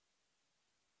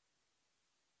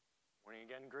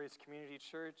morning again, Grace Community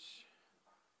Church.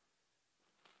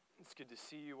 It's good to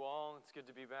see you all. It's good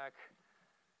to be back.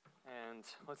 And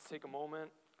let's take a moment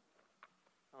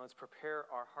and let's prepare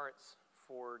our hearts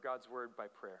for God's word by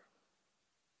prayer.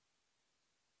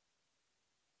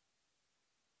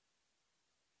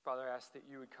 Father, I ask that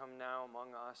you would come now among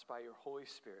us by your Holy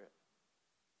Spirit.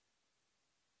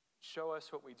 Show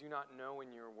us what we do not know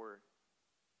in your word,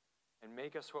 and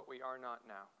make us what we are not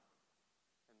now,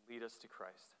 and lead us to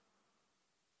Christ.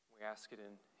 We ask it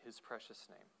in his precious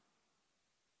name.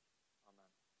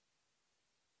 Amen.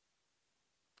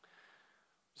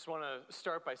 Just want to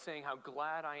start by saying how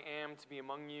glad I am to be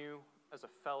among you as a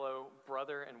fellow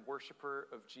brother and worshiper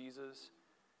of Jesus.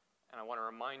 And I want to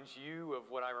remind you of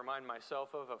what I remind myself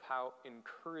of how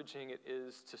encouraging it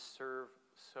is to serve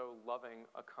so loving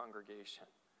a congregation.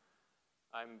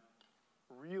 I'm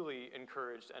really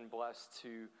encouraged and blessed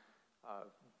to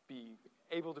be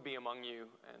able to be among you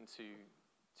and to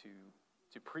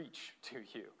preach to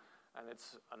you. And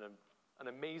it's an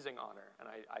amazing honor, and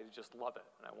I just love it,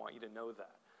 and I want you to know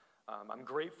that. I'm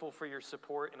grateful for your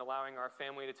support in allowing our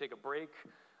family to take a break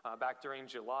back during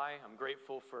July. I'm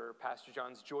grateful for Pastor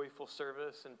John's joyful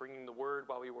service and bringing the word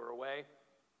while we were away.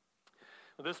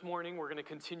 Well, this morning, we're going to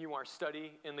continue our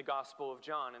study in the Gospel of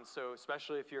John. And so,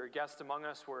 especially if you're a guest among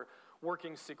us, we're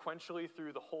working sequentially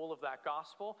through the whole of that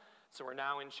Gospel. So we're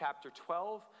now in chapter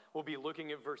 12. We'll be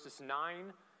looking at verses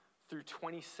 9 through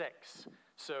 26.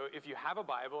 So if you have a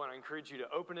Bible, and I encourage you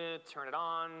to open it, turn it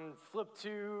on, flip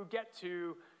to, get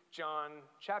to John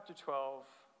chapter 12,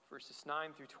 verses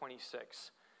 9 through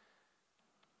 26.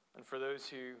 And for those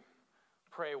who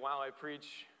pray while I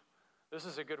preach, this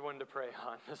is a good one to pray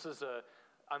on.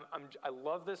 I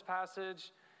love this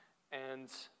passage, and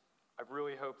I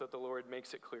really hope that the Lord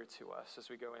makes it clear to us as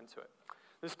we go into it.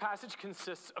 This passage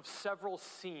consists of several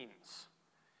scenes,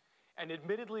 and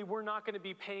admittedly, we're not going to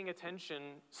be paying attention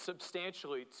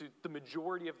substantially to the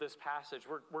majority of this passage.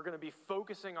 We're going to be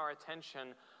focusing our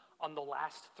attention on the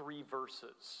last three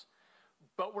verses,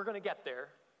 but we're going to get there.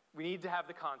 We need to have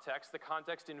the context. The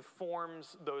context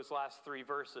informs those last three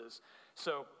verses.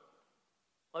 So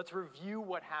let's review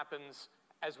what happens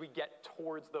as we get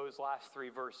towards those last three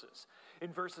verses.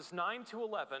 In verses 9 to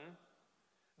 11,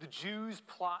 the Jews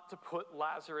plot to put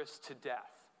Lazarus to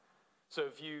death. So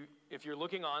if you're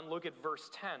looking on, look at verse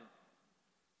 10.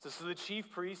 So the chief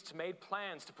priests made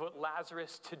plans to put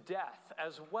Lazarus to death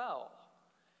as well,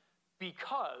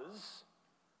 because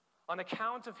on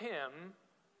account of him,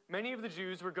 many of the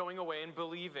Jews were going away and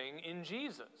believing in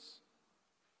Jesus.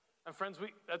 And friends,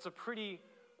 that's a pretty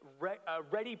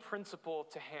ready principle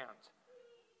to hand.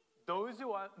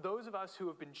 Those of us who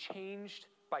have been changed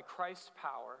by Christ's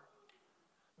power,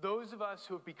 those of us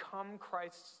who have become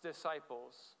Christ's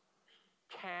disciples,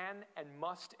 can and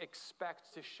must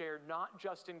expect to share not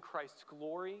just in Christ's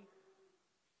glory,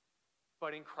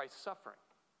 but in Christ's suffering.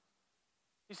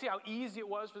 You see how easy it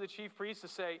was for the chief priests to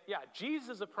say, yeah, Jesus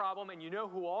is a problem, and you know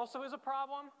who also is a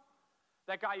problem?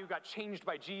 That guy who got changed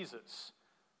by Jesus.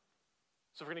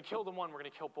 So if we're going to kill the one, we're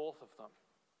going to kill both of them.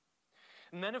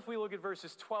 And then if we look at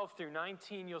verses 12 through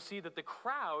 19, you'll see that the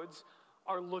crowds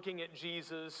are looking at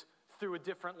Jesus through a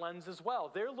different lens as well.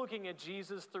 They're looking at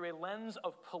Jesus through a lens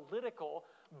of political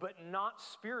but not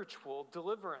spiritual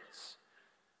deliverance.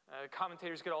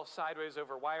 Commentators get all sideways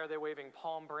over why are they waving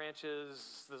palm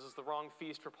branches? This is the wrong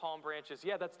feast for palm branches.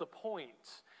 Yeah, that's the point.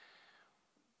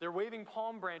 They're waving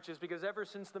palm branches because ever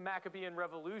since the Maccabean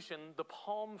Revolution, the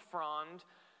palm frond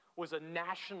was a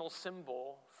national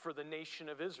symbol for the nation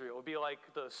of Israel. It would be like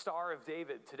the Star of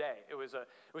David today. It was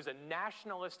a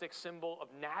nationalistic symbol of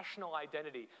national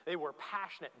identity. They were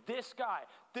passionate. This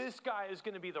guy is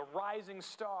going to be the rising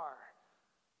star.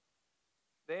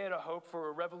 They had a hope for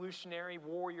a revolutionary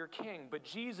warrior king, but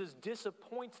Jesus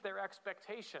disappoints their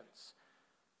expectations.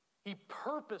 He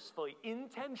purposefully,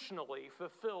 intentionally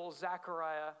fulfills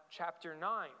Zechariah chapter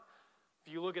 9.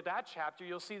 If you look at that chapter,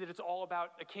 you'll see that it's all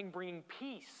about a king bringing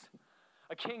peace,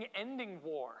 a king ending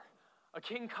war, a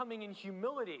king coming in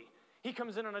humility. He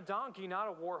comes in on a donkey, not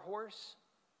a war horse.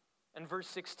 And verse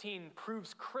 16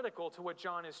 proves critical to what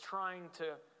John is trying to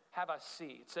have us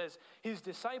see. It says, his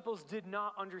disciples did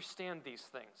not understand these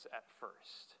things at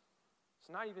first. It's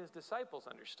not even his disciples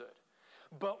understood.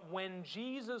 But when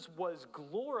Jesus was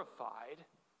glorified,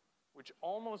 which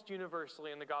almost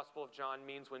universally in the Gospel of John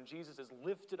means when Jesus is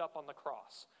lifted up on the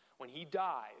cross, when he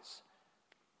dies,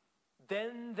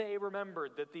 then they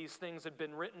remembered that these things had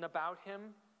been written about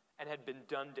him and had been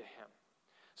done to him.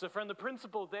 So friend, the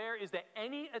principle there is that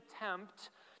any attempt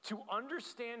to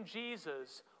understand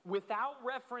Jesus without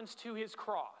reference to his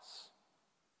cross,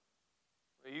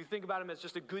 you think about him as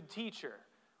just a good teacher,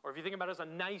 or if you think about him as a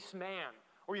nice man,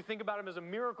 or you think about him as a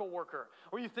miracle worker,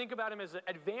 or you think about him as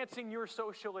advancing your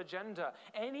social agenda,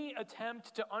 any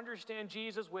attempt to understand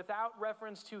Jesus without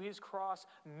reference to his cross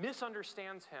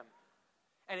misunderstands him,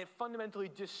 and it fundamentally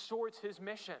distorts his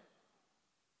mission.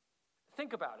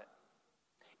 Think about it.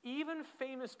 Even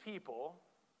famous people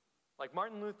like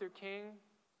Martin Luther King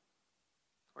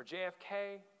or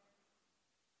JFK,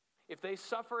 if they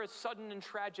suffer a sudden and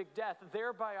tragic death,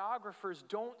 their biographers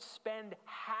don't spend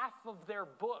half of their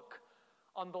book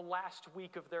on the last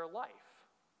week of their life,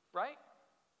 right?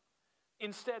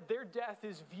 Instead, their death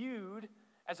is viewed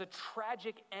as a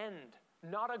tragic end,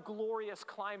 not a glorious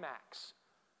climax.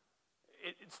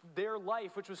 It's their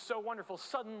life, which was so wonderful,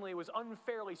 suddenly was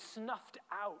unfairly snuffed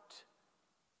out.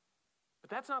 But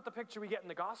that's not the picture we get in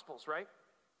the Gospels, right?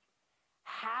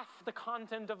 Half the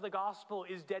content of the Gospel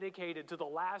is dedicated to the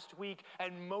last week,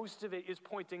 and most of it is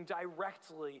pointing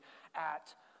directly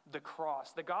at the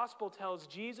cross. The Gospel tells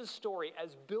Jesus' story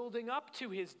as building up to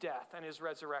his death and his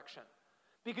resurrection,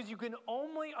 because you can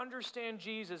only understand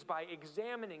Jesus by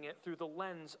examining it through the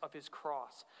lens of his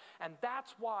cross. And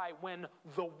that's why when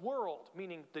the world,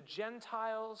 meaning the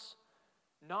Gentiles,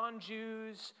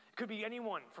 non-Jews, it could be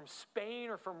anyone from Spain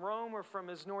or from Rome or from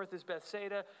as north as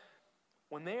Bethsaida,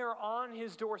 when they are on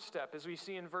his doorstep, as we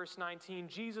see in verse 19,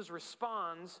 Jesus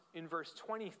responds in verse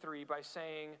 23 by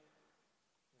saying,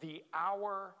 "The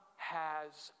hour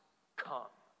has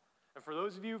come." And for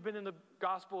those of you who've been in the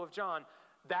Gospel of John,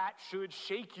 that should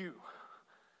shake you.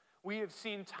 We have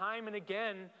seen time and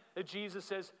again that Jesus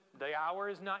says, "The hour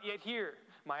is not yet here.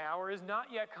 My hour is not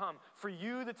yet come. For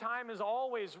you, the time is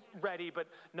always ready, but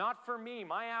not for me.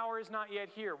 My hour is not yet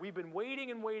here." We've been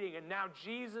waiting and waiting, and now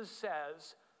Jesus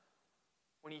says,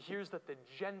 when he hears that the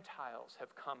Gentiles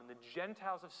have come, and the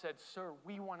Gentiles have said, "Sir,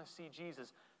 we want to see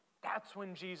Jesus," that's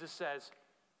when Jesus says,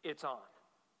 "It's on.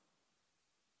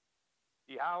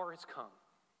 The hour has come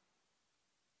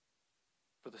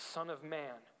for the Son of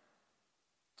Man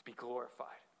to be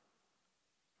glorified."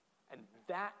 And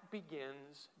that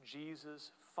begins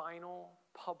Jesus' final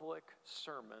public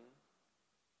sermon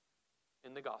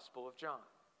in the Gospel of John.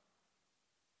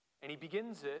 And he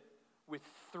begins it with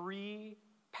 3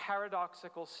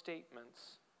 paradoxical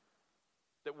statements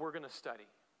that we're going to study.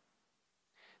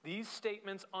 These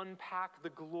statements unpack the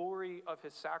glory of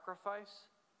his sacrifice,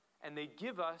 and they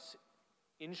give us,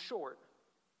 in short,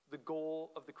 the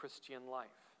goal of the Christian life.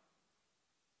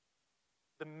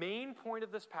 The main point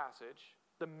of this passage,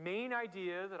 the main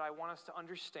idea that I want us to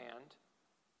understand,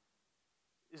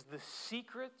 is the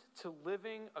secret to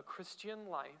living a Christian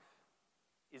life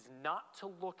is not to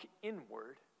look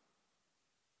inward,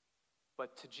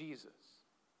 but to Jesus.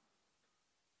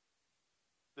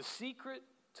 The secret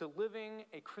to living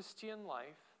a Christian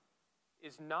life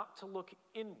is not to look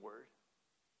inward,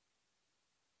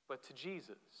 but to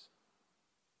Jesus.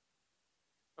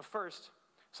 First,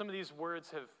 some of these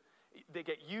words they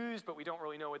get used, but we don't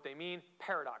really know what they mean.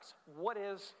 Paradox. What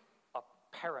is a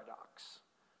paradox?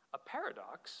 A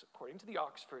paradox, according to the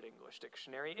Oxford English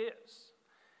Dictionary, is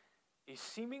a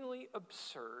seemingly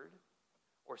absurd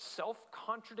or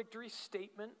self-contradictory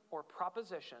statement or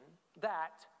proposition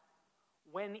that,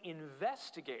 when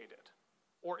investigated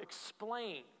or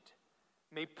explained,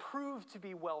 may prove to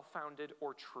be well-founded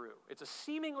or true. It's a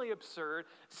seemingly absurd,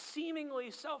 seemingly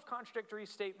self-contradictory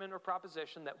statement or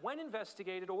proposition that, when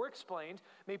investigated or explained,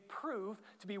 may prove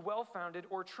to be well-founded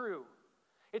or true.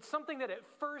 It's something that at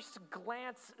first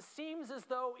glance seems as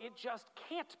though it just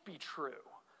can't be true,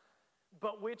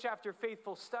 but which, after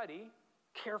faithful study,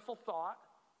 careful thought,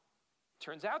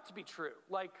 turns out to be true.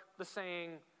 Like the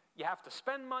saying, "You have to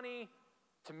spend money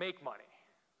to make money."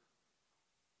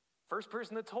 First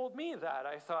person that told me that,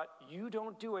 I thought, "You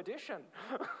don't do addition."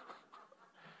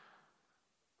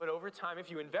 But over time,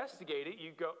 if you investigate it,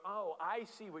 you go, "Oh, I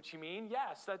see what you mean.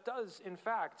 Yes, that does, in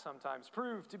fact, sometimes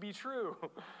prove to be true."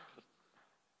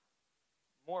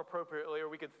 More appropriately, or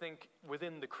we could think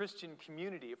within the Christian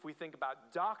community, if we think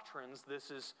about doctrines, this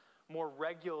is more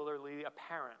regularly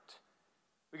apparent.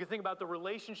 We could think about the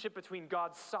relationship between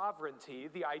God's sovereignty,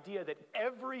 the idea that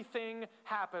everything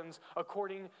happens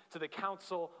according to the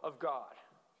counsel of God,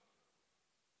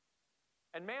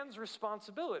 and man's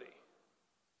responsibility,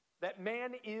 that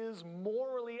man is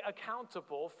morally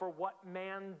accountable for what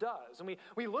man does. And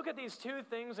we look at these two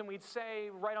things and we'd say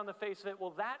right on the face of it,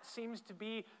 well, that seems to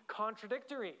be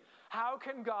contradictory. How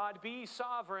can God be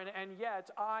sovereign and yet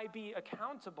I be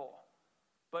accountable?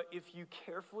 But if you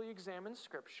carefully examine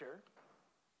Scripture,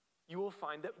 you will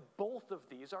find that both of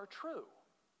these are true.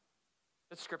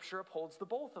 That Scripture upholds the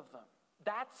both of them.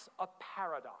 That's a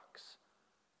paradox.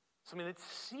 Something that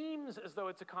seems as though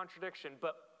it's a contradiction,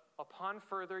 but upon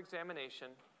further examination,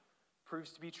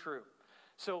 proves to be true.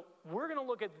 So we're going to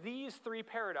look at these three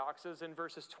paradoxes in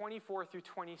verses 24 through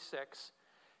 26,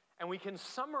 and we can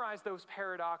summarize those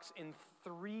paradoxes in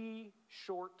three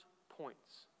short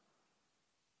points.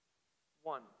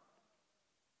 1,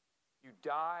 you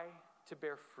die to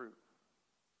bear fruit.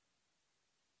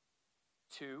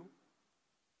 2,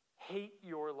 hate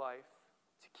your life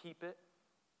to keep it.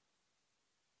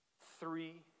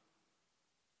 3,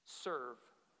 serve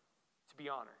to be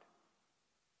honored.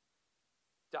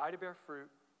 Die to bear fruit,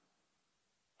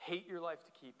 hate your life to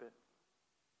keep it,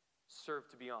 serve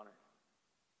to be honored.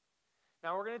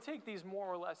 Now we're going to take these more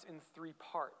or less in three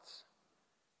parts.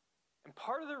 And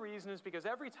part of the reason is because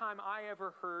every time I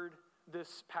ever heard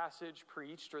this passage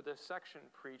preached or this section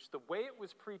preached, the way it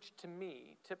was preached to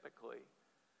me, typically,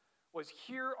 was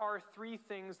here are three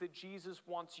things that Jesus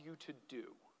wants you to do.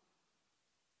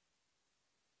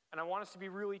 And I want us to be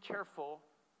really careful.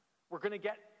 We're going to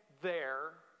get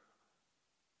there,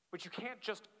 but you can't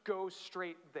just go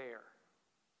straight there.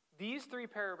 These three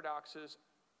paradoxes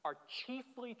are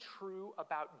chiefly true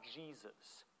about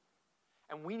Jesus.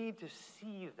 And we need to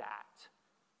see that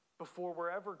before we're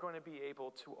ever going to be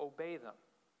able to obey them.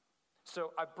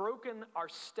 So I've broken our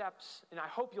steps, and I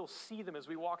hope you'll see them as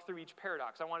we walk through each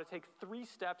paradox. I want to take 3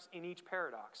 steps in each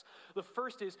paradox. The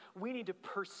first is we need to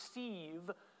perceive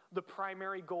the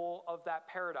primary goal of that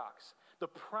paradox. The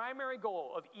primary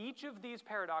goal of each of these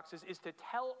paradoxes is to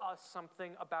tell us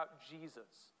something about Jesus.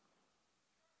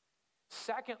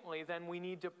 Secondly, then, we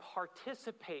need to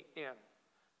participate in.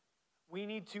 We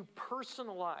need to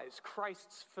personalize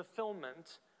Christ's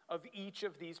fulfillment of each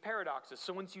of these paradoxes.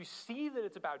 So once you see that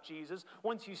it's about Jesus,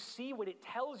 once you see what it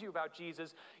tells you about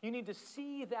Jesus, you need to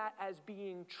see that as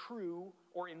being true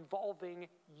or involving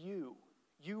you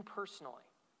personally.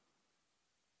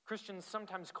 Christians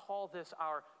sometimes call this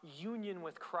our union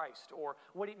with Christ, or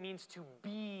what it means to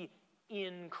be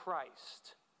in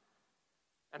Christ.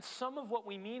 And some of what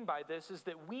we mean by this is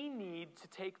that we need to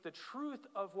take the truth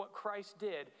of what Christ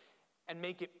did and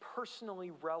make it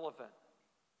personally relevant.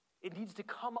 It needs to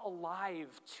come alive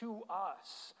to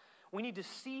us. We need to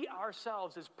see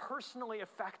ourselves as personally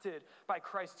affected by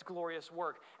Christ's glorious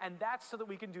work. And that's so that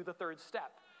we can do the third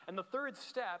step. And the third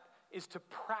step is to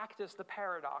practice the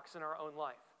paradox in our own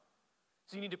life.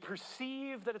 So you need to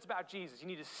perceive that it's about Jesus. You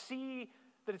need to see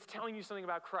that it's telling you something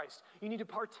about Christ. You need to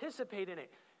participate in it.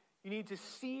 You need to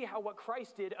see how what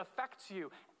Christ did affects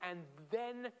you. And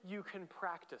then you can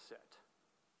practice it.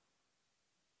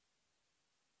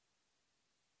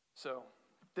 So,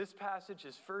 this passage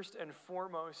is first and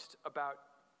foremost about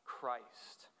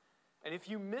Christ. And if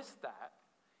you miss that,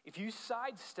 if you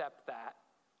sidestep that,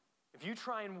 if you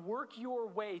try and work your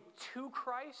way to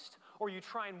Christ, or you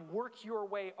try and work your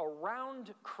way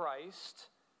around Christ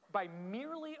by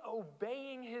merely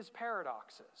obeying his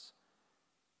paradoxes,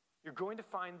 you're going to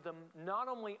find them not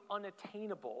only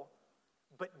unattainable,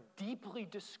 but deeply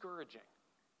discouraging.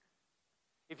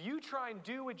 If you try and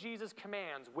do what Jesus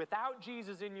commands without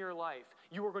Jesus in your life,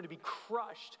 you are going to be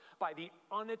crushed by the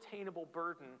unattainable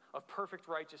burden of perfect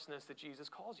righteousness that Jesus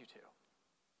calls you to.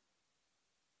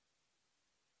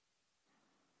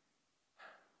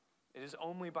 It is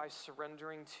only by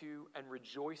surrendering to and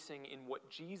rejoicing in what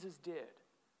Jesus did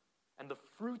and the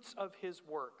fruits of his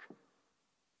work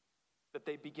that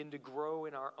they begin to grow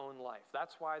in our own life.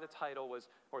 That's why the title was,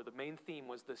 or the main theme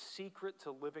was, the secret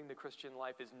to living the Christian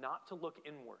life is not to look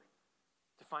inward,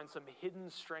 to find some hidden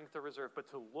strength or reserve, but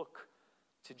to look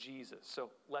to Jesus. So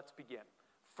let's begin.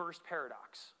 First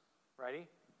paradox. Ready?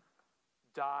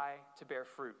 Die to bear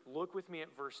fruit. Look with me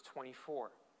at verse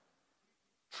 24.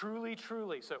 Truly,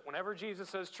 truly. So whenever Jesus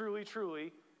says truly,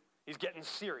 truly, he's getting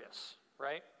serious,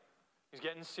 right? He's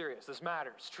getting serious. This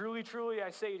matters. Truly, truly,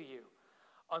 I say to you,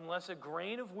 unless a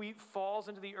grain of wheat falls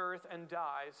into the earth and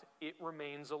dies, it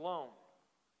remains alone.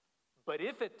 But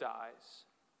if it dies,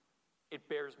 it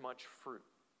bears much fruit.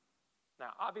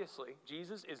 Now, obviously,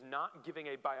 Jesus is not giving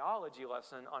a biology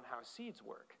lesson on how seeds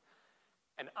work.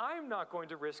 And I'm not going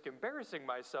to risk embarrassing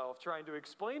myself trying to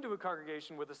explain to a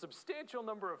congregation with a substantial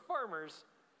number of farmers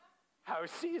how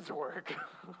seeds work.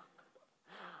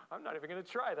 I'm not even going to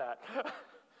try that.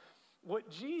 What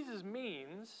Jesus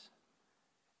means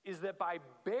is that by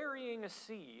burying a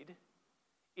seed,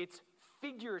 its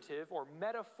figurative or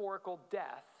metaphorical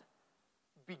death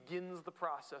begins the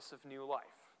process of new life.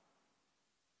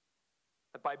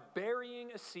 That by burying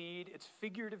a seed, its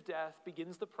figurative death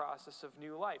begins the process of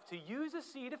new life. To use a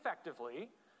seed effectively,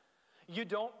 you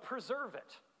don't preserve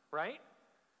it, right?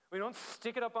 We don't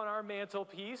stick it up on our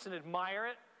mantelpiece and admire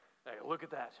it. Hey, look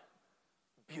at that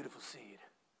beautiful seed.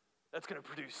 That's going to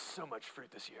produce so much fruit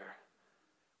this year.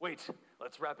 Wait,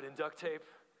 let's wrap it in duct tape.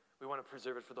 We want to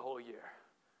preserve it for the whole year.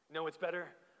 No, it's better.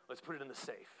 Let's put it in the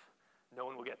safe. No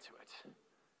one will get to it.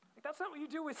 Like, that's not what you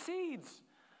do with seeds.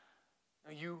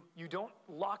 No, you don't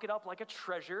lock it up like a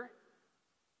treasure.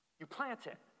 You plant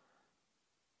it.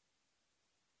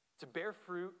 To bear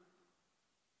fruit,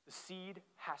 the seed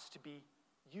has to be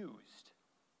used.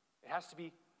 It has to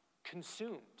be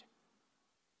consumed.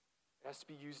 It has to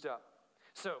be used up.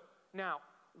 So, now,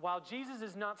 while Jesus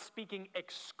is not speaking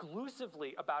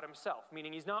exclusively about himself,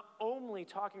 meaning he's not only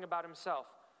talking about himself,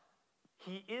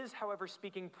 he is, however,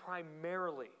 speaking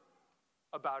primarily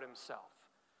about himself.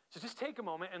 So just take a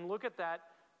moment and look at that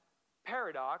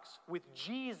paradox with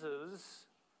Jesus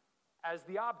as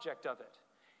the object of it.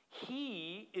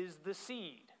 He is the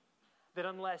seed that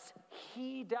unless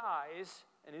he dies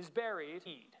and is buried,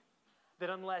 that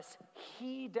unless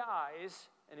he dies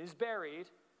and is buried,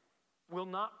 will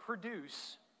not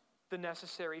produce the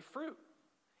necessary fruit.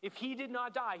 If he did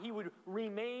not die, he would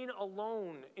remain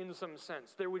alone in some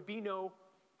sense. There would be no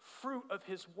fruit of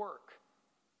his work.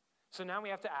 So now we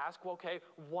have to ask, well, okay,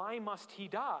 why must he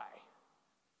die?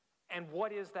 And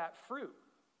what is that fruit?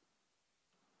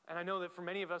 And I know that for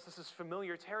many of us this is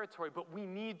familiar territory, but we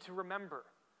need to remember,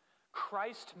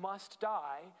 Christ must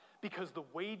die because the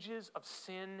wages of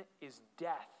sin is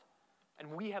death.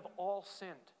 And we have all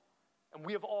sinned. And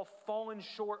we have all fallen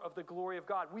short of the glory of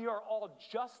God. We are all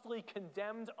justly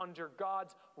condemned under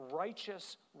God's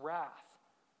righteous wrath.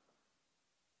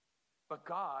 But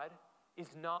God is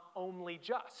not only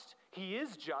just. He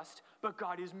is just, but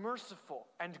God is merciful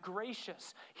and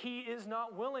gracious. He is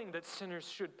not willing that sinners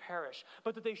should perish,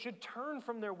 but that they should turn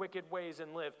from their wicked ways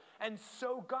and live. And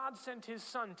so God sent his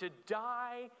Son to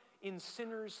die in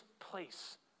sinners'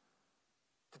 place,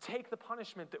 to take the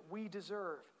punishment that we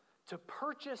deserve, to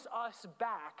purchase us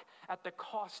back at the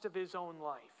cost of his own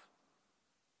life.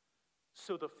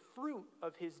 So the fruit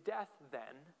of his death,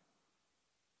 then,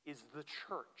 is the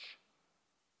church.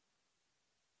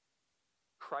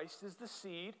 Christ is the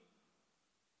seed.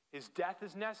 His death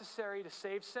is necessary to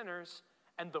save sinners,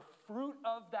 and the fruit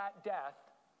of that death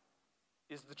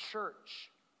is the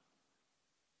church.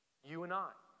 You and I,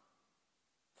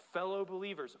 fellow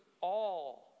believers,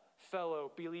 all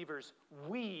fellow believers,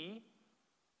 we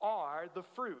are the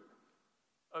fruit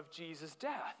of Jesus'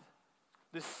 death.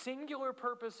 The singular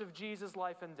purpose of Jesus'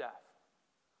 life and death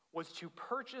was to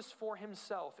purchase for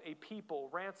himself a people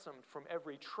ransomed from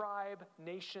every tribe,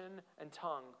 nation, and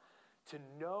tongue to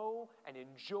know and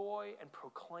enjoy and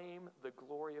proclaim the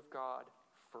glory of God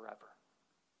forever.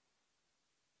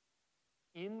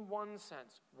 In one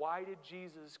sense, why did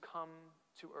Jesus come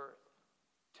to earth?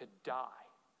 To die,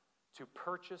 to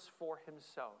purchase for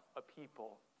himself a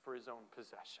people for his own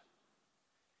possession.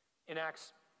 In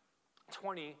Acts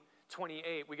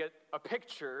 20:28, we get a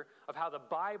picture of how the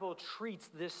Bible treats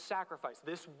this sacrifice,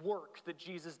 this work that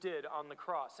Jesus did on the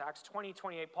cross. Acts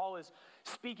 20:28, Paul is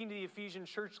speaking to the Ephesian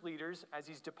church leaders as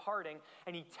he's departing,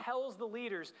 and he tells the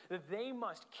leaders that they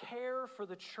must care for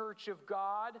the church of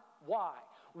God. Why?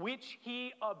 Which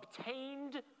he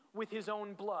obtained with his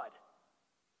own blood.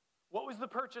 What was the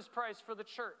purchase price for the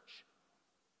church?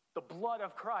 The blood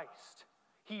of Christ.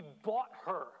 He bought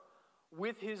her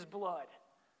with his blood.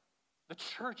 The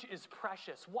church is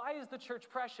precious. Why is the church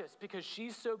precious? Because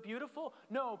she's so beautiful?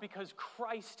 No, because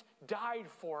Christ died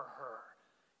for her.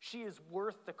 She is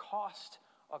worth the cost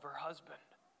of her husband.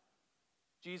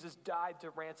 Jesus died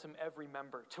to ransom every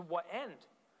member. To what end?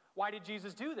 Why did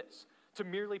Jesus do this? To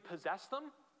merely possess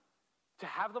them? To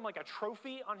have them like a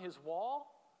trophy on his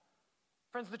wall?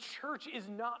 Friends, the church is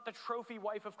not the trophy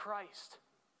wife of Christ.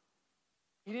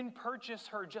 He didn't purchase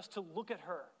her just to look at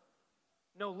her.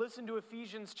 No, listen to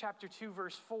Ephesians chapter 2,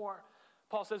 verse 4.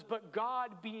 Paul says, "But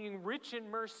God, being rich in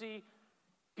mercy,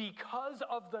 because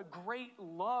of the great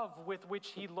love with which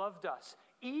he loved us,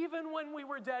 even when we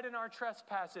were dead in our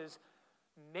trespasses,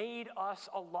 made us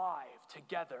alive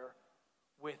together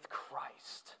with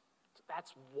Christ." So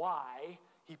that's why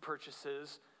he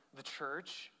purchases the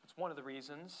church. It's one of the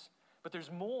reasons. But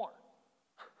there's more.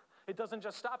 It doesn't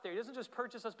just stop there. He doesn't just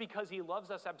purchase us because he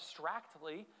loves us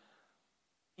abstractly.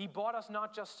 He bought us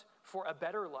not just for a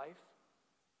better life.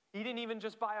 He didn't even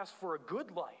just buy us for a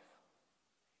good life.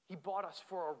 He bought us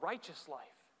for a righteous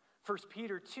life. 1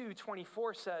 Peter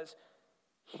 2:24 says,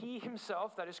 "He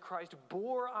himself," that is Christ,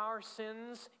 "bore our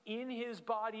sins in his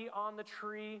body on the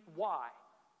tree." Why?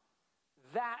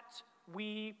 That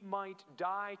we might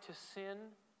die to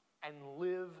sin and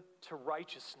live to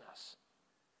righteousness.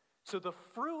 So the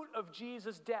fruit of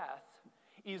Jesus' death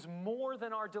is more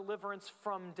than our deliverance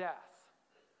from death.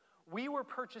 We were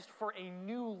purchased for a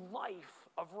new life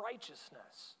of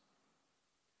righteousness.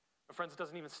 friends, it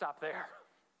doesn't even stop there.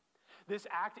 This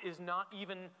act is not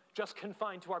even just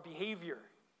confined to our behavior.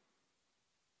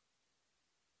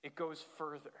 It goes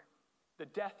further. The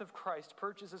death of Christ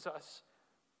purchases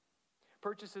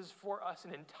for us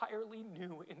an entirely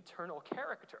new internal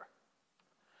character.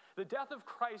 The death of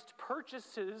Christ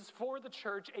purchases for the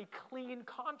church a clean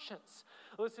conscience.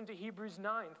 Listen to Hebrews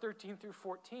 9, 13 through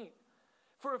 14.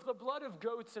 For if the blood of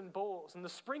goats and bulls and the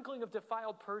sprinkling of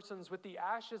defiled persons with the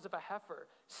ashes of a heifer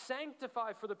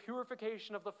sanctify for the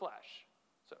purification of the flesh.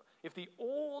 So if the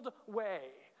old way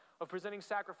of presenting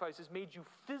sacrifices made you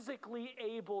physically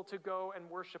able to go and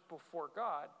worship before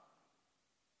God,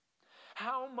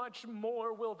 how much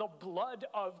more will the blood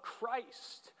of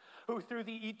Christ, who through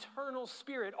the eternal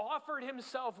Spirit offered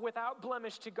himself without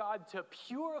blemish to God to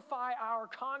purify our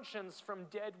conscience from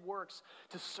dead works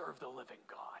to serve the living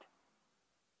God?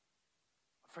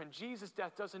 Friend, Jesus'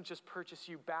 death doesn't just purchase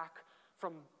you back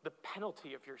from the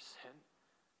penalty of your sin.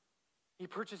 He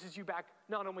purchases you back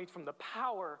not only from the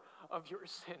power of your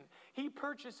sin, he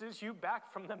purchases you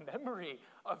back from the memory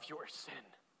of your sin.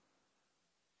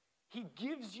 He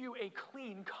gives you a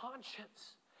clean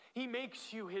conscience. He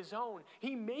makes you his own.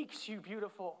 He makes you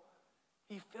beautiful.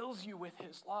 He fills you with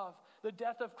his love. The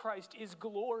death of Christ is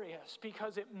glorious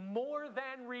because it more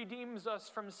than redeems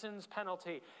us from sin's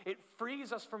penalty. It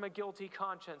frees us from a guilty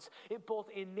conscience. It both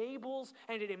enables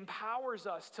and it empowers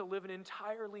us to live an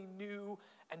entirely new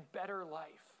and better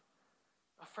life.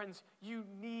 Friends, you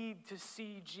need to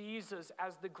see Jesus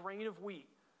as the grain of wheat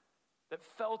that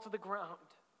fell to the ground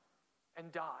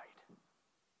and died.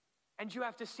 And you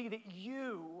have to see that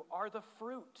you are the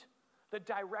fruit, the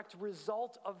direct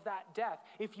result of that death.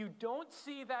 If you don't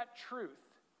see that truth,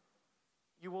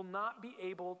 you will not be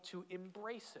able to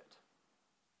embrace it.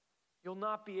 You'll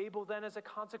not be able then, as a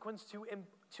consequence,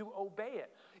 to obey it.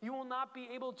 You will not be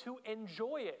able to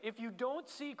enjoy it. If you don't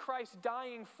see Christ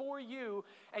dying for you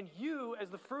and you as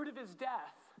the fruit of his death,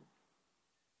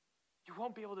 you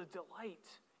won't be able to delight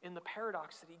in the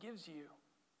paradox that he gives you.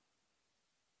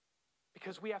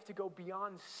 Because we have to go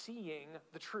beyond seeing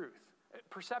the truth.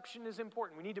 Perception is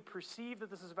important. We need to perceive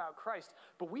that this is about Christ,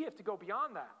 but we have to go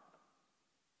beyond that.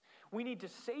 We need to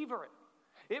savor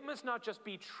it. It must not just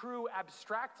be true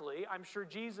abstractly. I'm sure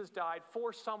Jesus died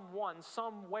for someone,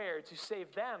 somewhere, to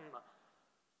save them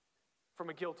from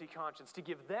a guilty conscience, to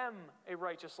give them a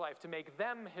righteous life, to make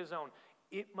them his own.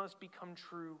 It must become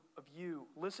true of you.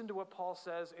 Listen to what Paul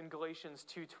says in Galatians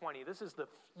 2:20. This is the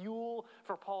fuel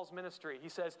for Paul's ministry. He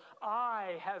says,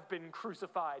 I have been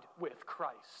crucified with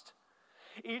Christ.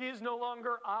 It is no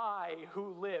longer I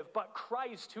who live, but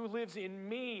Christ who lives in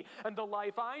me. And the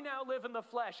life I now live in the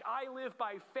flesh, I live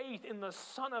by faith in the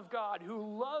Son of God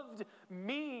who loved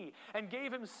me and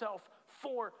gave himself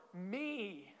for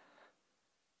me.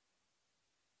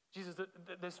 Jesus,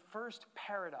 this first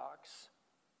paradox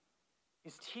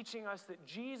is teaching us that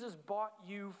Jesus bought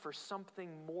you for something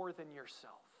more than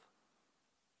yourself.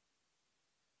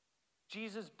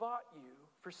 Jesus bought you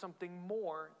for something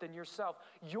more than yourself.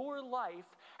 Your life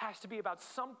has to be about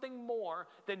something more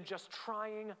than just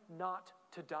trying not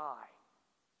to die.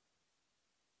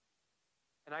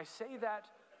 And I say that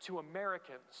to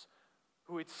Americans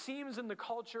who, it seems in the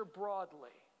culture broadly,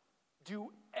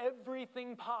 do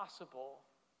everything possible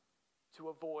to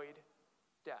avoid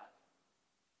death.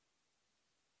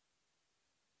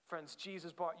 Friends,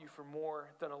 Jesus bought you for more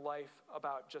than a life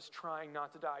about just trying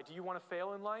not to die. Do you want to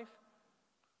fail in life?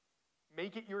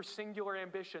 Make it your singular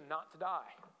ambition not to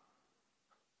die.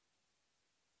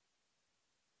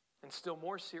 And still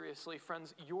more seriously,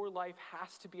 friends, your life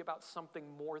has to be about something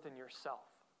more than yourself.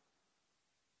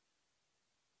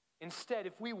 Instead,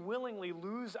 if we willingly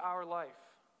lose our life,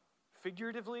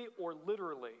 figuratively or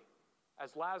literally,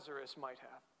 as Lazarus might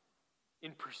have,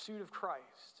 in pursuit of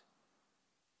Christ,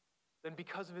 then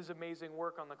because of his amazing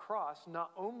work on the cross,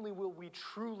 not only will we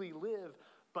truly live,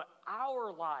 but our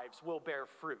lives will bear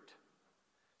fruit.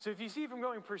 So if you see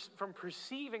from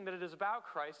perceiving that it is about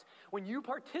Christ, when you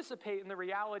participate in the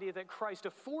reality that Christ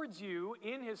affords you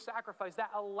in his sacrifice, that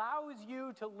allows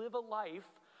you to live a life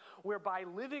whereby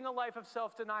living a life of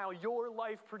self-denial, your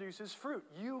life produces fruit.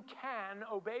 You can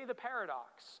obey the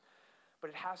paradox,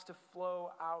 but it has to flow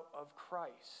out of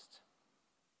Christ.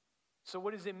 So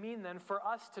what does it mean then for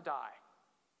us to die?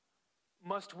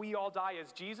 Must we all die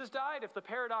as Jesus died? If the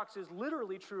paradox is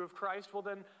literally true of Christ, well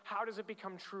then how does it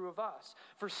become true of us?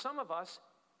 For some of us,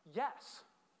 yes.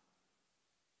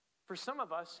 For some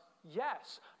of us,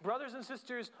 yes. Brothers and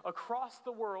sisters across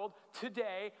the world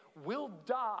today will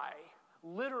die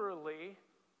literally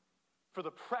for the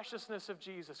preciousness of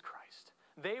Jesus Christ.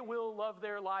 They will love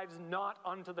their lives not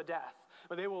unto the death,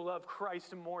 but they will love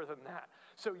Christ more than that.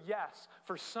 So yes,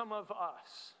 for some of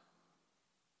us,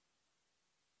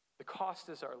 the cost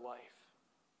is our life.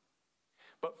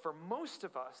 But for most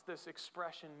of us, this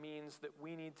expression means that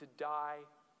we need to die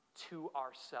to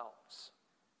ourselves.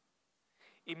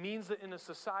 It means that in a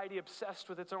society obsessed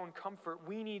with its own comfort,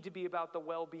 we need to be about the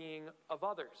well-being of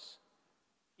others,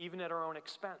 even at our own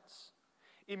expense.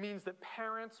 It means that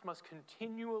parents must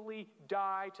continually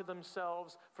die to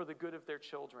themselves for the good of their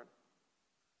children.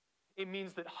 It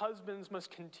means that husbands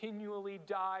must continually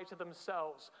die to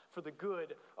themselves for the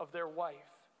good of their wife.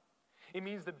 It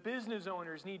means that business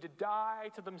owners need to die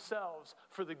to themselves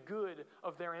for the good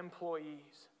of their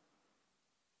employees.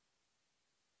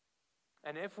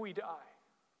 And if we die,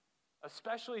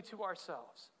 especially to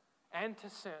ourselves and to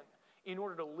sin, in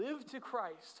order to live to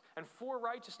Christ and for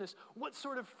righteousness, what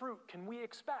sort of fruit can we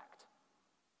expect?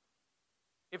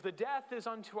 If the death is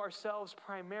unto ourselves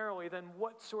primarily, then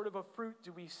what sort of a fruit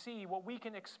do we see? Well, we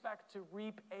can expect to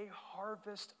reap a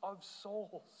harvest of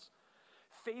souls.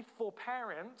 Faithful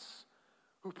parents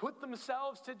who put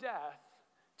themselves to death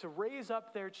to raise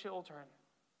up their children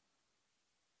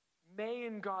may,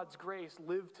 in God's grace,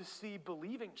 live to see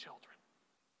believing children.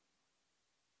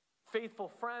 Faithful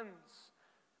friends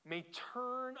may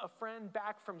turn a friend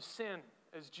back from sin,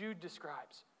 as Jude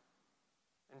describes,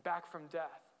 and back from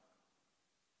death.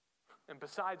 And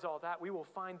besides all that, we will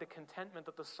find the contentment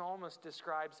that the psalmist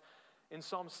describes in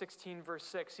Psalm 16, verse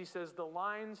 6. He says, "The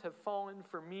lines have fallen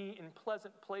for me in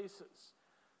pleasant places.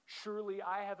 Surely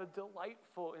I have a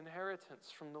delightful inheritance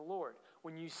from the Lord."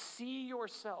 When you see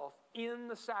yourself in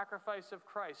the sacrifice of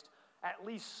Christ, at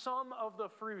least some of the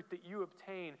fruit that you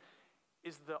obtain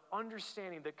is the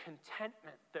understanding, the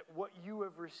contentment that what you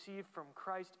have received from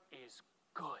Christ is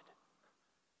good.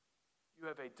 You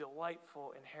have a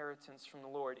delightful inheritance from the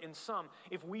Lord. In sum,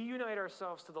 if we unite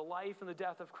ourselves to the life and the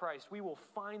death of Christ, we will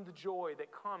find the joy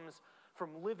that comes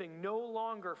from living no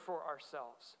longer for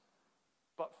ourselves,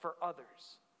 but for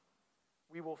others.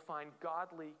 We will find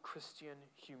godly Christian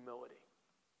humility,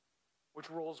 which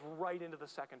rolls right into the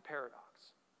second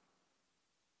paradox.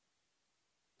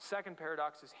 Second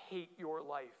paradox is hate your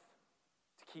life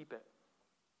to keep it.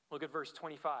 Look at verse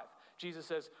 25. Jesus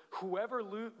says, "Whoever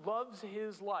loves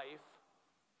his life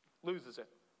loses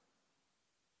it.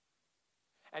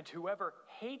 And whoever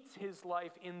hates his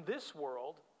life in this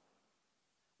world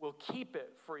will keep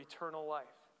it for eternal life."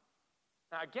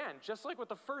 Now again, just like with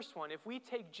the first one, if we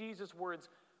take Jesus' words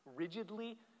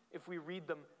rigidly, if we read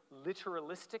them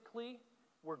literalistically,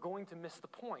 we're going to miss the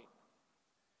point.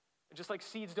 Just like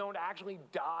seeds don't actually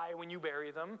die when you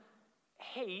bury them,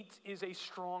 hate is a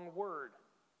strong word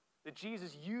that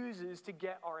Jesus uses to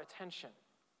get our attention.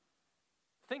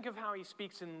 Think of how he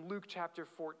speaks in Luke chapter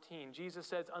 14. Jesus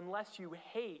says, "Unless you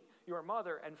hate your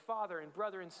mother and father and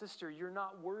brother and sister, you're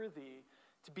not worthy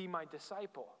to be my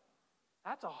disciple."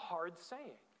 That's a hard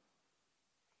saying.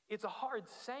 It's a hard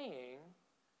saying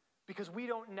because we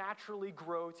don't naturally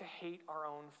grow to hate our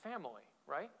own family,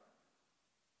 right?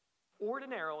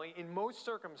 Ordinarily, in most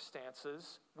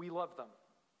circumstances, we love them,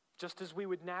 just as we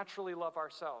would naturally love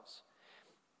ourselves.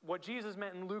 What Jesus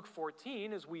meant in Luke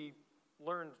 14, as we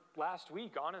learned last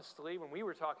week, honestly, when we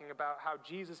were talking about how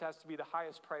Jesus has to be the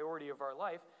highest priority of our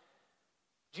life,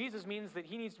 Jesus means that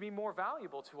he needs to be more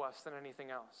valuable to us than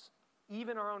anything else,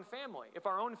 even our own family. If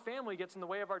our own family gets in the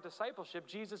way of our discipleship,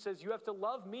 Jesus says, you have to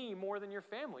love me more than your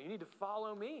family. You need to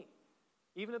follow me,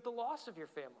 even at the loss of your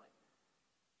family.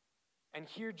 And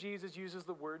here Jesus uses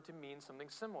the word to mean something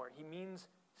similar. He means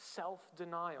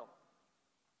self-denial,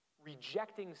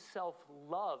 rejecting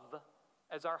self-love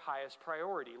as our highest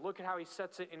priority. Look at how he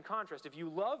sets it in contrast. If you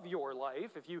love your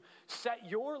life, if you set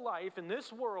your life in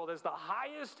this world as the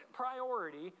highest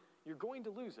priority, you're going to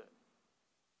lose it.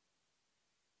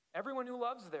 Everyone who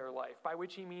loves their life, by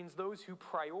which he means those who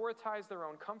prioritize their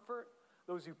own comfort,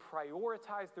 those who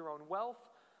prioritize their own wealth,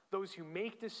 those who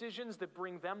make decisions that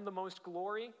bring them the most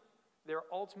glory, they're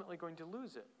ultimately going to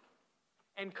lose it.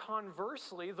 And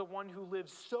conversely, the one who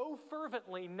lives so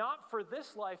fervently, not for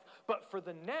this life, but for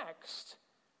the next,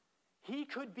 he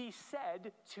could be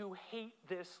said to hate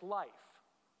this life.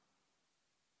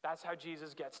 That's how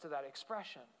Jesus gets to that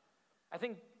expression. I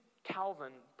think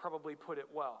Calvin probably put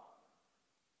it well.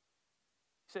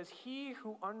 He says, "He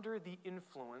who under the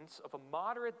influence of a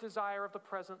moderate desire of the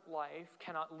present life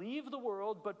cannot leave the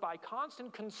world, but by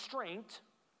constant constraint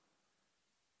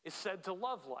is said to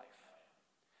love life.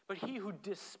 But he who,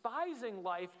 despising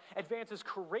life, advances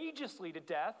courageously to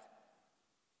death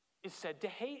is said to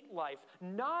hate life.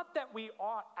 Not that we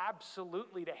ought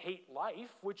absolutely to hate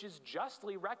life, which is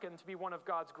justly reckoned to be one of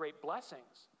God's great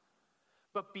blessings,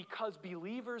 but because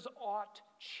believers ought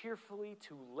cheerfully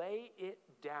to lay it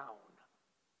down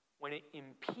when it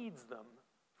impedes them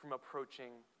from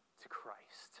approaching to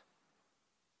Christ.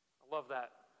 I love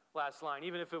that last line.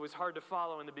 Even if it was hard to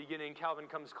follow in the beginning, Calvin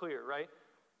comes clear, right?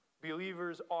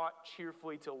 Believers ought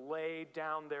cheerfully to lay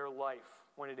down their life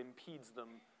when it impedes them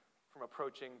from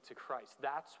approaching to Christ.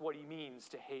 That's what he means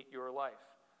to hate your life.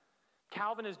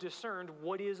 Calvin has discerned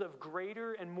what is of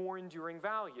greater and more enduring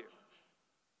value.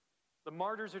 The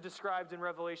martyrs are described in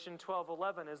Revelation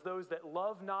 12:11 as those that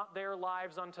love not their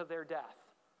lives unto their death.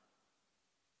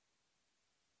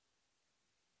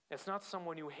 It's not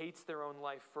someone who hates their own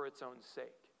life for its own sake.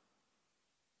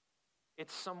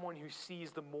 It's someone who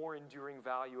sees the more enduring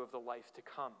value of the life to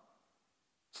come.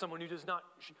 Someone who does not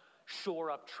shore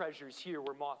up treasures here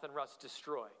where moth and rust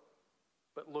destroy,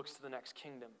 but looks to the next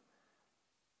kingdom.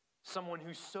 Someone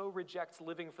who so rejects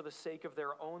living for the sake of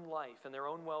their own life and their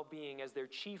own well-being as their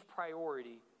chief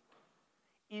priority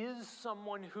is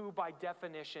someone who, by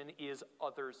definition, is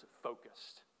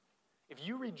others-focused. If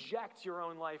you reject your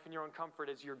own life and your own comfort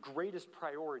as your greatest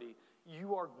priority,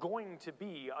 you are going to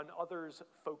be an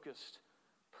others-focused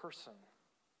person.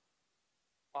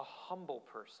 A humble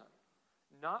person.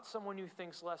 Not someone who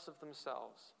thinks less of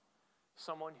themselves.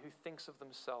 Someone who thinks of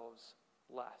themselves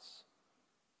less.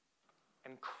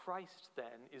 And Christ,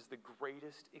 then, is the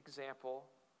greatest example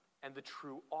and the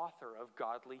true author of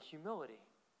godly humility.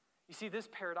 You see, this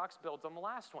paradox builds on the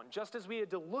last one. Just as we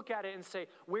had to look at it and say,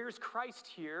 where's Christ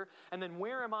here? And then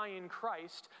where am I in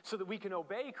Christ so that we can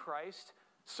obey Christ?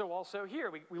 So also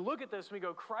here, we look at this and we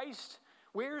go, Christ,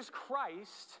 where's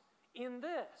Christ in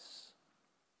this?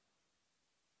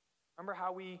 Remember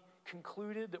how we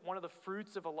concluded that one of the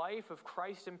fruits of a life of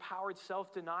Christ-empowered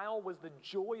self-denial was the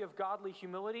joy of godly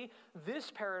humility? This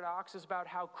paradox is about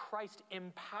how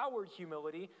Christ-empowered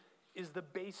humility is the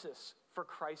basis for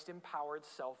Christ-empowered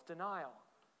self-denial.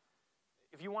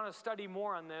 If you want to study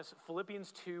more on this,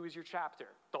 Philippians 2 is your chapter,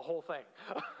 the whole thing.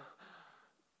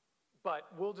 But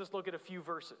we'll just look at a few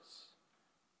verses.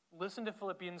 Listen to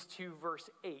Philippians 2, verse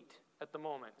 8 at the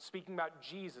moment. Speaking about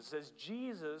Jesus, it says,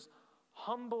 Jesus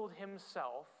humbled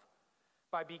himself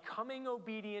by becoming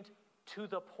obedient to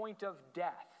the point of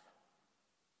death,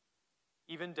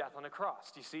 even death on a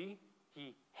cross. Do you see?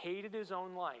 He hated his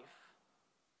own life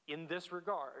in this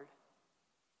regard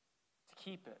to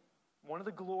keep it. One of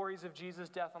the glories of Jesus'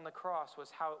 death on the cross was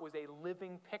how it was a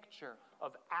living picture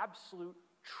of absolute,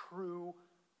 true,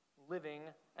 living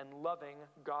and loving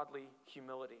godly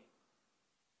humility.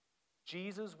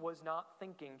 Jesus was not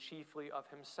thinking chiefly of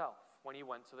himself when he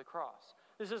went to the cross.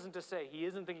 This isn't to say he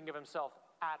isn't thinking of himself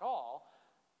at all,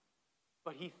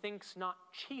 but he thinks not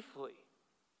chiefly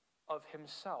of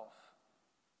himself.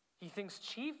 He thinks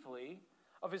chiefly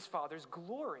of his Father's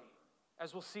glory,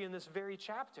 as we'll see in this very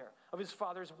chapter, of his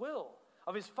Father's will,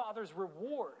 of his Father's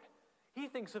reward. He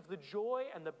thinks of the joy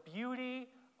and the beauty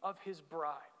of his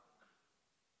bride.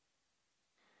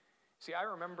 See, I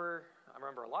remember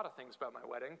a lot of things about my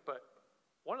wedding, but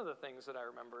one of the things that I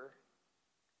remember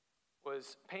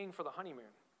was paying for the honeymoon.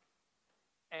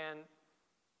 And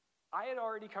I had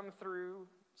already come through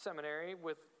seminary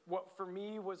with what for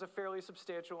me was a fairly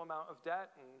substantial amount of debt,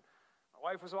 and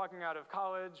my wife was walking out of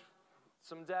college with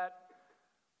some debt.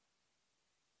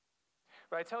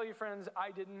 But I tell you, friends,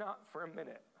 I did not for a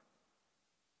minute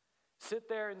sit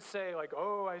there and say, like,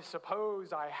 oh, I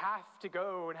suppose I have to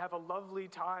go and have a lovely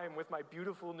time with my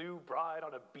beautiful new bride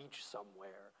on a beach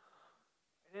somewhere.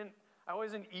 I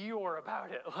wasn't Eeyore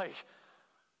about it. Like,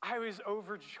 I was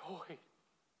overjoyed.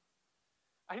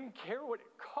 I didn't care what it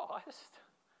cost.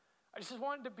 I just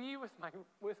wanted to be with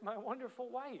my wonderful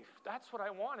wife. That's what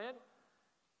I wanted.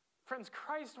 Friends,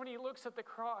 Christ, when he looks at the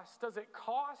cross, does it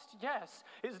cost? Yes.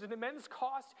 Is it an immense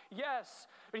cost? Yes.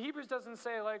 But Hebrews doesn't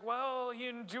say, like, well, he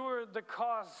endured the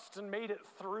cost and made it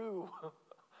through. It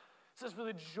says, for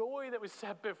the joy that was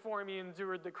set before him, he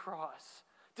endured the cross,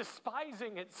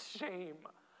 despising its shame.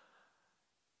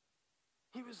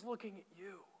 He was looking at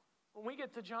you. When we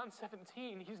get to John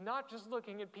 17, he's not just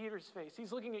looking at Peter's face.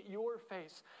 He's looking at your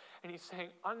face, and he's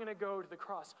saying, I'm going to go to the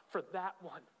cross for that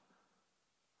one.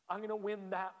 I'm going to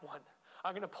win that one.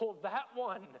 I'm going to pull that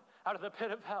one out of the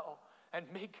pit of hell and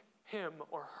make him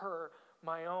or her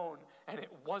my own. And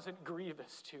it wasn't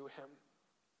grievous to him.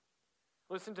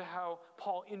 Listen to how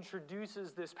Paul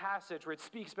introduces this passage where it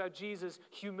speaks about Jesus'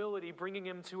 humility, bringing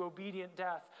him to obedient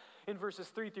death. In verses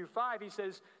 3 through 5, he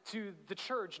says to the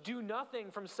church, do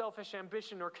nothing from selfish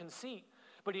ambition or conceit,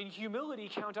 but in humility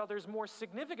count others more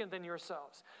significant than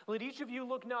yourselves. Let each of you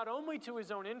look not only to his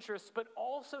own interests, but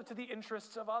also to the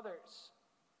interests of others.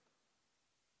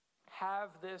 Have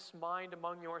this mind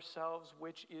among yourselves,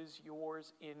 which is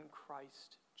yours in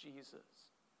Christ Jesus.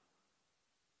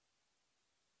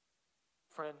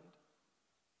 Friend,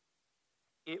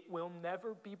 It will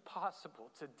never be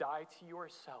possible to die to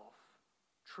yourself,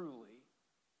 truly,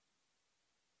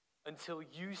 until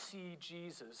you see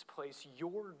Jesus place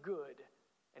your good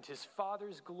and his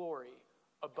Father's glory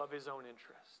above his own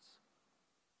interests.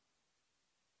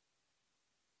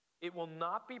 It will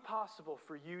not be possible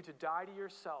for you to die to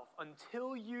yourself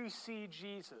until you see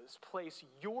Jesus place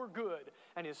your good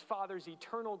and his Father's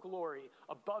eternal glory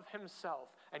above himself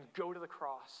and go to the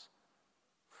cross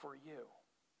for you.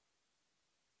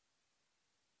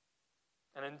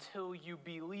 And until you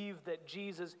believe that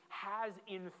Jesus has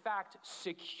in fact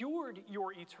secured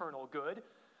your eternal good,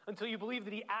 until you believe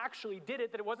that he actually did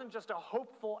it, that it wasn't just a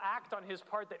hopeful act on his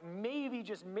part that maybe,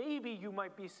 just maybe you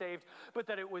might be saved, but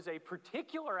that it was a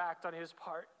particular act on his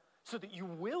part so that you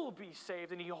will be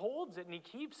saved, and he holds it and he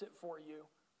keeps it for you,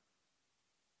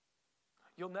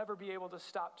 you'll never be able to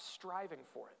stop striving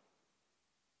for it.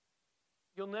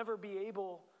 You'll never be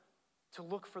able to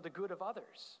look for the good of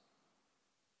others,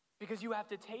 because you have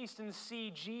to taste and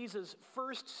see Jesus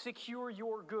first secure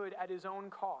your good at his own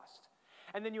cost.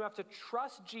 And then you have to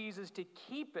trust Jesus to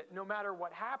keep it no matter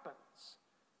what happens,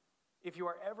 if you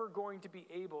are ever going to be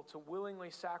able to willingly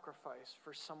sacrifice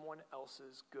for someone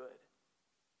else's good.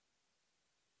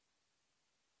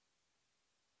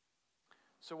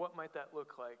 So what might that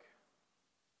look like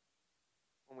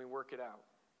when we work it out?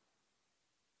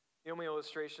 The only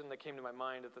illustration that came to my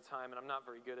mind at the time, and I'm not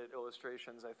very good at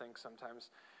illustrations, I think sometimes,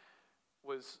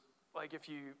 was like if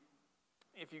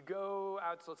you go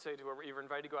out, let's say, you're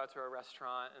invited to go out to a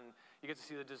restaurant and you get to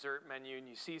see the dessert menu and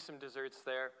you see some desserts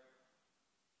there,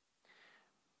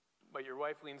 but your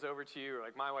wife leans over to you, or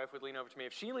like my wife would lean over to me.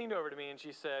 If she leaned over to me and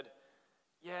she said,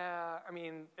 yeah, I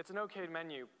mean, it's an okay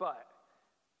menu, but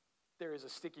there is a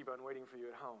sticky bun waiting for you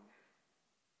at home,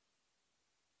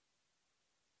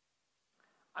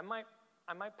 I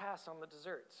might pass on the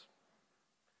desserts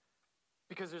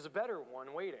because there's a better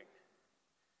one waiting.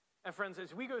 And friends,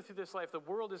 as we go through this life, the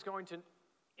world is going to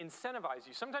incentivize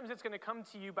you. Sometimes it's going to come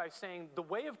to you by saying, the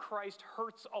way of Christ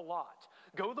hurts a lot.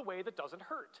 Go the way that doesn't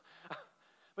hurt.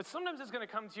 But sometimes it's going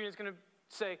to come to you and it's going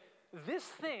to say, this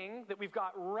thing that we've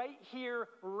got right here,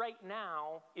 right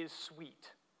now, is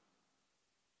sweet.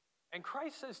 And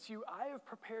Christ says to you, I have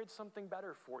prepared something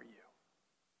better for you.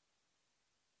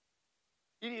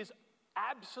 It is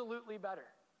absolutely better.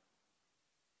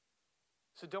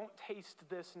 So don't taste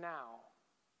this now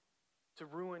to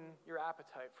ruin your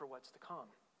appetite for what's to come.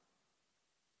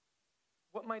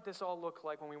 What might this all look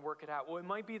like when we work it out? Well, it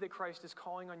might be that Christ is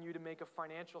calling on you to make a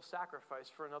financial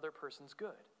sacrifice for another person's good.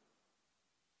 It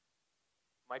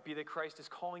might be that Christ is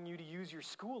calling you to use your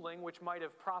schooling, which might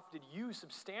have profited you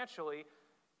substantially,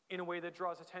 in a way that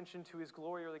draws attention to his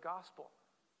glory or the gospel.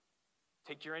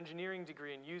 Take your engineering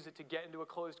degree and use it to get into a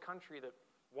closed country that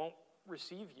won't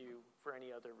receive you for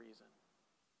any other reason.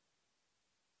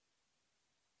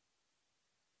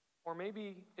 Or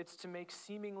maybe it's to make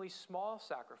seemingly small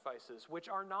sacrifices, which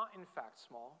are not in fact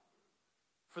small,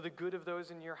 for the good of those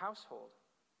in your household.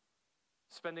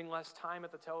 Spending less time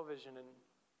at the television and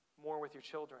more with your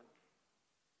children.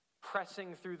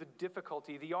 Pressing through the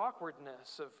difficulty, the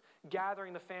awkwardness of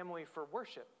gathering the family for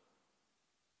worship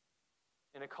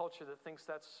in a culture that thinks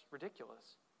that's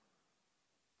ridiculous.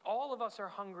 All of us are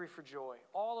hungry for joy.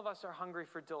 All of us are hungry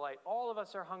for delight. All of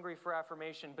us are hungry for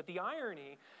affirmation. But the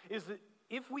irony is that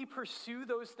if we pursue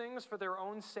those things for their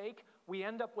own sake, we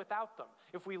end up without them.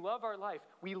 If we love our life,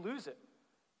 we lose it.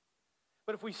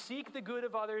 But if we seek the good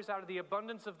of others out of the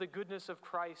abundance of the goodness of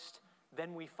Christ,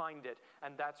 then we find it.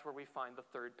 And that's where we find the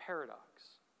third paradox.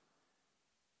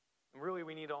 And really,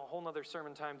 we need a whole nother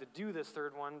sermon time to do this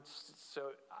third one.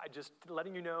 So I just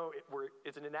letting you know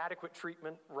it's an inadequate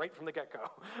treatment right from the get-go.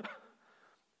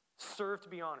 Serve to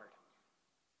be honored.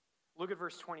 Look at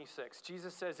verse 26.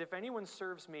 Jesus says, if anyone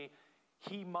serves me,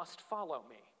 he must follow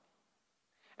me.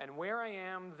 And where I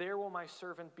am, there will my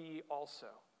servant be also.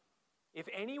 If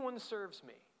anyone serves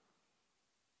me,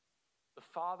 the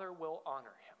Father will honor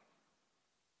him.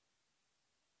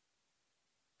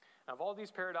 Now, of all these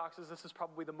paradoxes, this is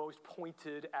probably the most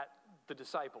pointed at the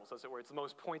disciples, as it were. It's the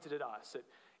most pointed at us.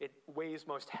 It weighs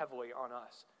most heavily on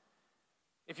us.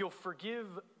 If you'll forgive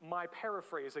my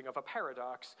paraphrasing of a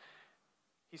paradox,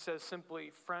 he says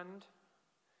simply, friend,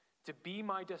 to be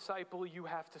my disciple, you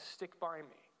have to stick by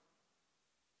me.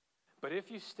 But if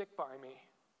you stick by me,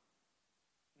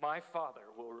 my Father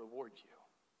will reward you.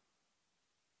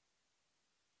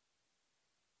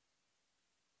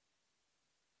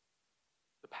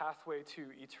 The pathway to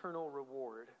eternal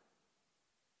reward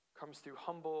comes through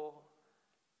humble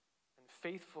and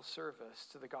faithful service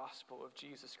to the gospel of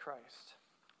Jesus Christ.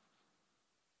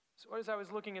 So as I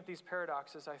was looking at these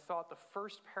paradoxes, I thought the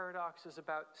first paradox is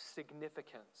about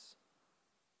significance.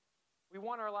 We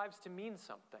want our lives to mean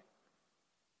something.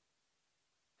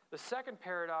 The second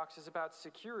paradox is about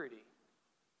security.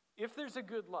 If there's a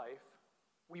good life,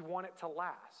 we want it to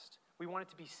last. We want it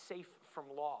to be safe from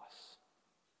loss.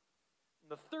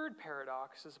 The third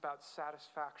paradox is about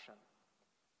satisfaction.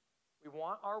 We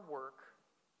want our work,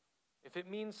 if it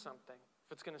means something,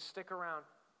 if it's going to stick around,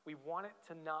 we want it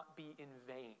to not be in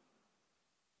vain.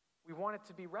 We want it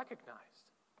to be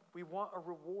recognized. We want a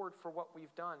reward for what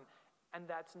we've done. And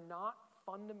that's not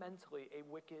fundamentally a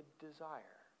wicked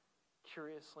desire,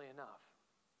 curiously enough.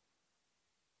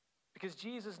 Because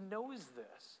Jesus knows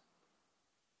this.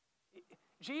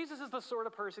 Jesus is the sort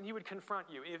of person, he would confront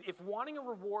you. If wanting a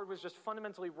reward was just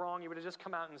fundamentally wrong, he would have just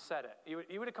come out and said it.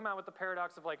 He would have come out with the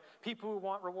paradox of, like, people who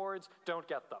want rewards don't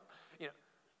get them.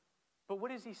 But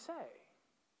what does he say?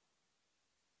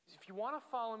 If you want to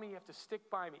follow me, you have to stick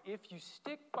by me. If you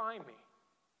stick by me,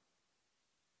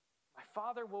 my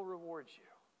Father will reward you.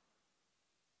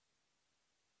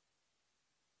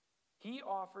 He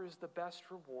offers the best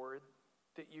reward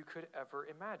that you could ever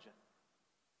imagine,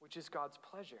 which is God's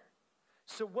pleasure.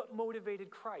 So what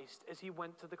motivated Christ as he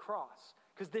went to the cross?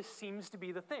 Because this seems to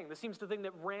be the thing. This seems the thing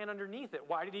that ran underneath it.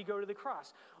 Why did he go to the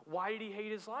cross? Why did he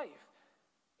hate his life?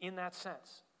 In that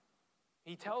sense.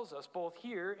 He tells us both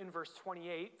here in verse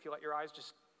 28, if you let your eyes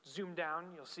just zoom down,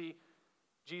 you'll see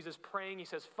Jesus praying. He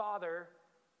says, Father,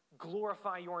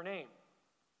 glorify your name.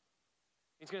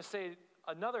 He's going to say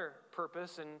another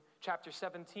purpose in chapter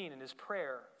 17 in his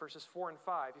prayer, verses 4 and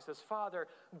 5. He says, Father,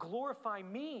 glorify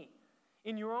me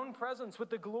in your own presence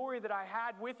with the glory that I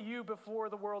had with you before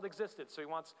the world existed. So he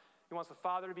wants the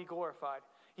Father to be glorified.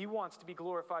 He wants to be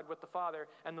glorified with the Father.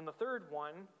 And then the third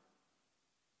one,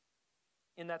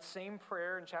 in that same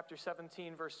prayer in chapter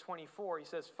 17, verse 24, he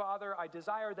says, Father, I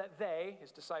desire that they, his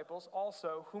disciples,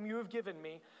 also, whom you have given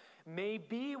me, may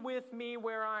be with me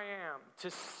where I am,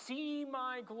 to see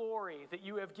my glory that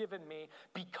you have given me,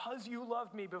 because you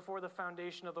loved me before the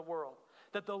foundation of the world,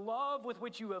 that the love with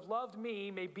which you have loved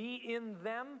me may be in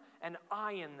them and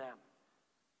I in them.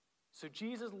 So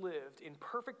Jesus lived in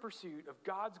perfect pursuit of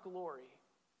God's glory,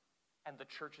 and the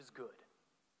church is good.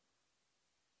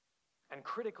 And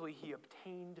critically, he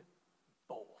obtained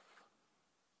both.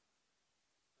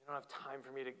 We don't have time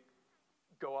for me to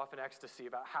go off in ecstasy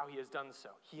about how he has done so.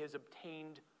 He has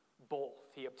obtained both.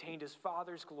 He obtained his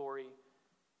Father's glory,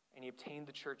 and he obtained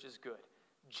the church's good.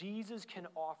 Jesus can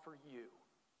offer you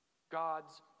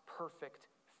God's perfect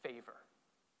favor.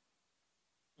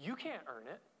 You can't earn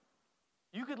it.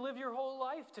 You could live your whole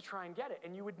life to try and get it,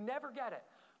 and you would never get it.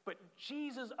 But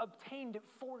Jesus obtained it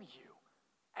for you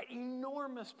at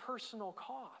enormous personal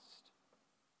cost.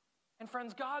 And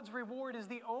friends, God's reward is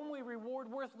the only reward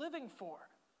worth living for.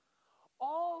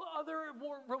 All other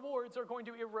rewards are going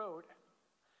to erode.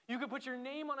 You could put your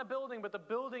name on a building, but the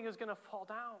building is going to fall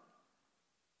down.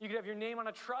 You could have your name on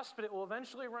a trust, but it will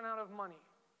eventually run out of money.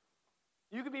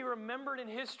 You could be remembered in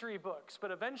history books,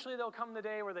 but eventually there'll come the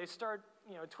day where they start,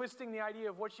 twisting the idea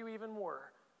of what you even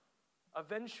were.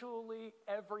 Eventually,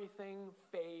 everything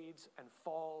fades and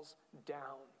falls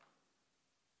down.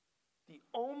 The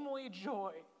only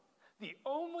joy, the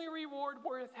only reward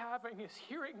worth having is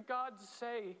hearing God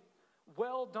say,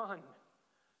 well done,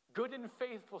 good and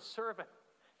faithful servant.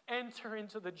 Enter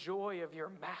into the joy of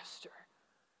your master.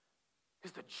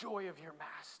 Because the joy of your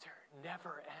master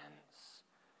never ends.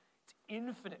 It's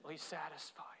infinitely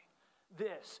satisfying.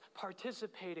 This,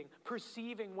 participating,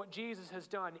 perceiving what Jesus has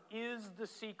done, is the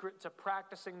secret to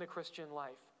practicing the Christian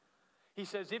life. He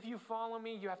says, if you follow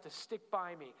me, you have to stick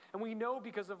by me. And we know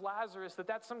because of Lazarus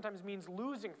that sometimes means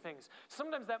losing things.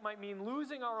 Sometimes that might mean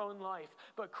losing our own life.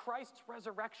 But Christ's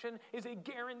resurrection is a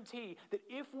guarantee that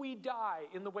if we die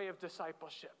in the way of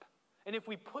discipleship, and if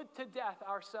we put to death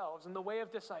ourselves in the way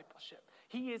of discipleship,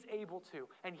 he is able to,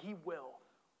 and he will,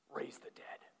 raise the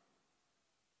dead.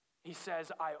 He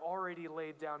says, I already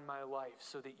laid down my life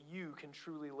so that you can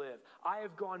truly live. I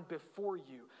have gone before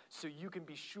you so you can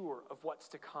be sure of what's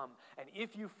to come. And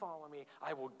if you follow me,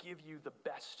 I will give you the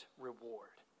best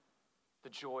reward, the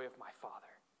joy of my Father.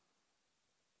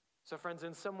 So friends,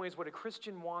 in some ways, what a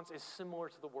Christian wants is similar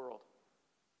to the world.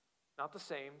 Not the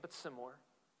same, but similar.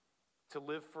 To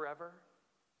live forever,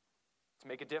 to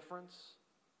make a difference,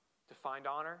 to find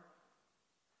honor.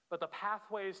 But the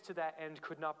pathways to that end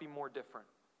could not be more different.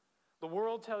 The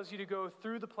world tells you to go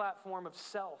through the platform of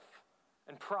self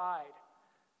and pride.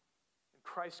 And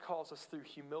Christ calls us through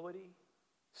humility,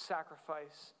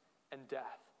 sacrifice, and death.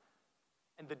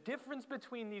 And the difference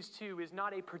between these two is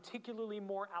not a particularly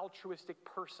more altruistic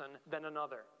person than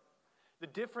another. The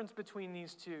difference between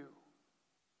these two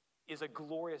is a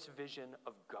glorious vision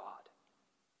of God.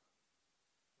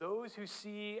 Those who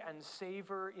see and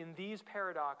savor in these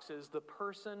paradoxes the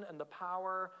person and the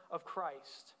power of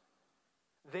Christ,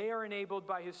 they are enabled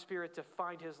by his Spirit to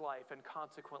find his life and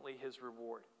consequently his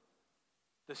reward.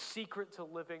 The secret to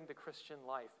living the Christian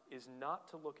life is not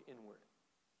to look inward,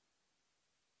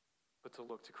 but to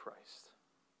look to Christ.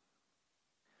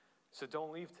 So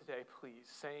don't leave today, please,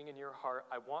 saying in your heart,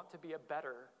 I want to be a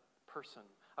better person.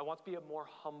 I want to be a more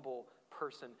humble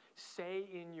person. Say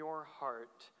in your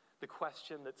heart the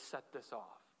question that set this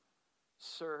off.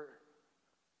 Sir,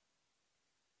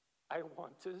 I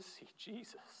want to see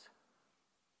Jesus.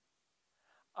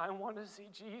 I want to see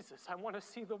Jesus. I want to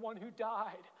see the one who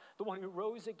died, the one who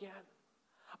rose again.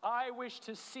 I wish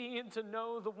to see and to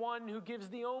know the one who gives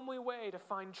the only way to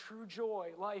find true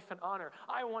joy, life, and honor.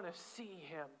 I want to see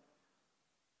him.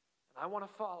 And I want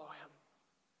to follow him.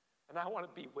 And I want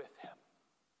to be with him.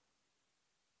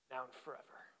 Now and forever.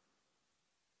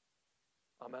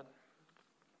 Amen.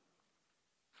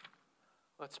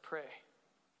 Let's pray.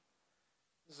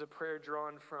 This is a prayer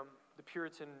drawn from the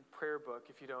Puritan prayer book,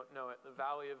 if you don't know it, the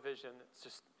Valley of Vision.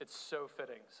 It's so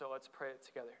fitting. So let's pray it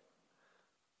together.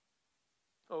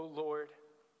 O Lord,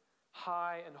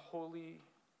 high and holy,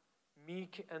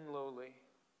 meek and lowly,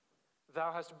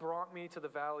 thou hast brought me to the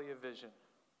Valley of Vision,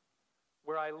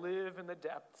 where I live in the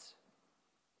depths,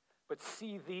 but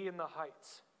see thee in the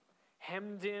heights.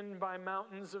 Hemmed in by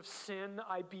mountains of sin,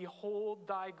 I behold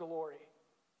thy glory.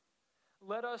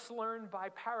 Let us learn by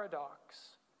paradox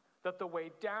that the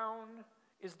way down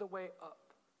is the way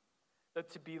up, that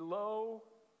to be low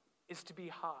is to be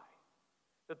high,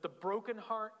 that the broken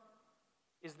heart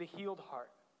is the healed heart,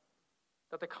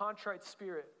 that the contrite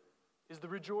spirit is the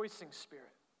rejoicing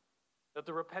spirit, that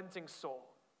the repenting soul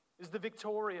is the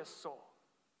victorious soul,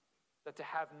 that to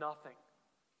have nothing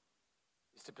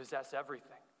is to possess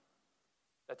everything,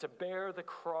 that to bear the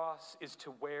cross is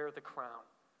to wear the crown,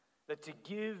 that to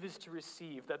give is to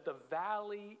receive, that the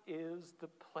valley is the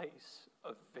place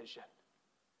of vision.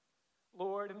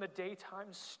 Lord, in the daytime,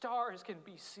 stars can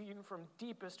be seen from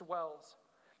deepest wells,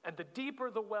 and the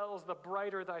deeper the wells, the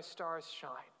brighter thy stars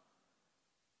shine.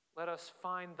 Let us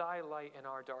find thy light in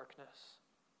our darkness,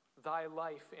 thy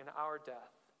life in our death,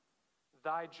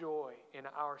 thy joy in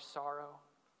our sorrow,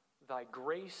 thy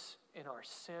grace in our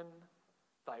sin,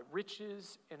 thy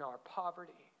riches in our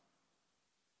poverty,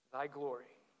 thy glory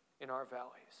in our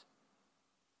valleys.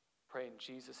 Pray in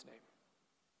Jesus' name.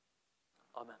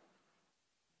 Amen.